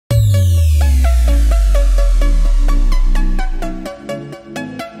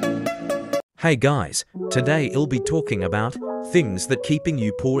Hey guys, today I'll be talking about things that keeping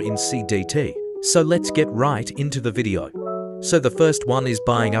you poor in CDT. So let's get right into the video. So the first one is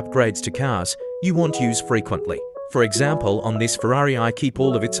buying upgrades to cars you won't use frequently. For example, on this Ferrari I keep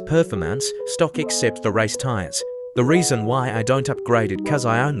all of its performance stock except the race tires. The reason why I don't upgrade it cause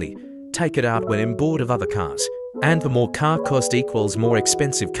I only take it out when I'm bored of other cars. And the more car cost equals more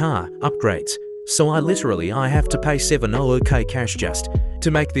expensive car upgrades. So I have to pay 700k cash just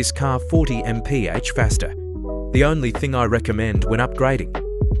to make this car 40 mph faster. The only thing I recommend when upgrading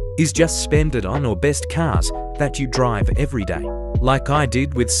is just spend it on your best cars that you drive every day, like I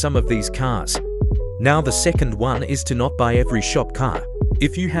did with some of these cars. Now the second one is to not buy every shop car.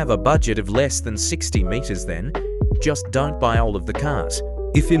 If you have a budget of less than 60 meters, then just don't buy all of the cars.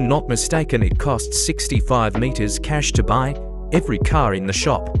 If I'm not mistaken, it costs 65 meters cash to buy every car in the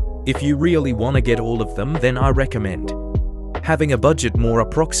shop. If you really want to get all of them, then I recommend having a budget more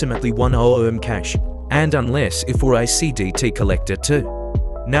approximately 100 cash, and unless if you're a CDT collector too.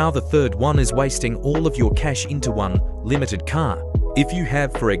 Now the third one is wasting all of your cash into one limited car. If you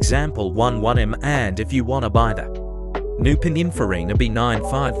have, for example, one 1M and if you want to buy the new Pininfarina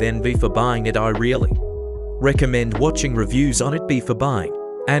B95, then before buying it I really recommend watching reviews on it before buying,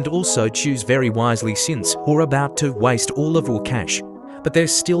 and also choose very wisely since you're about to waste all of your cash. But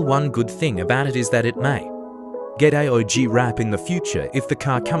there's still one good thing about it, is that it may get a OG wrap in the future if the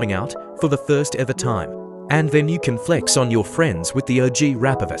car coming out for the first ever time, and then you can flex on your friends with the OG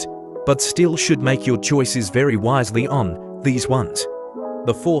wrap of it, but still should make your choices very wisely on these ones.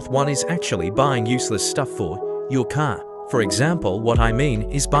 The fourth one is actually buying useless stuff for your car. For example, what I mean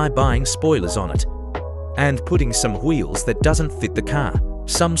is by buying spoilers on it and putting some wheels that doesn't fit the car.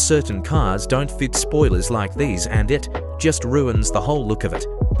 Some certain cars don't fit spoilers like these and it just ruins the whole look of it.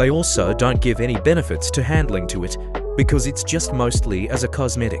 They also don't give any benefits to handling to it because it's just mostly as a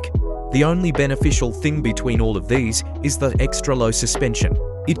cosmetic. The only beneficial thing between all of these is the extra low suspension.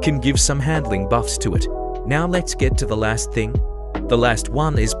 It can give some handling buffs to it. Now let's get to the last thing. The last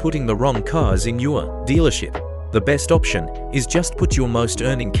one is putting the wrong cars in your dealership. The best option is just put your most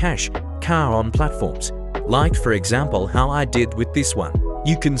earning cash car on platforms, like for example how I did with this one.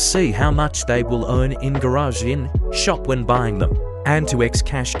 You can see how much they will earn in garage in shop when buying them. And to X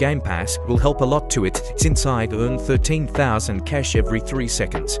Cash Game Pass will help a lot to it, since I earn 13,000 cash every 3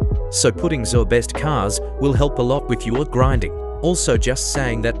 seconds. So putting your best cars will help a lot with your grinding. Also just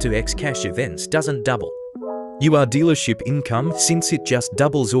saying that to X Cash events doesn't double your dealership income, since it just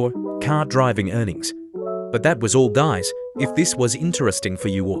doubles your car driving earnings. But that was all guys. If this was interesting for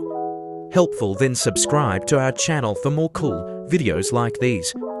you or helpful, then subscribe to our channel for more cool videos like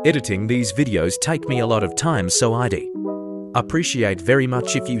these. Editing these videos take me a lot of time, so I'd appreciate very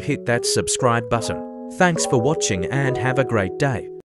much if you hit that subscribe button. Thanks for watching and have a great day.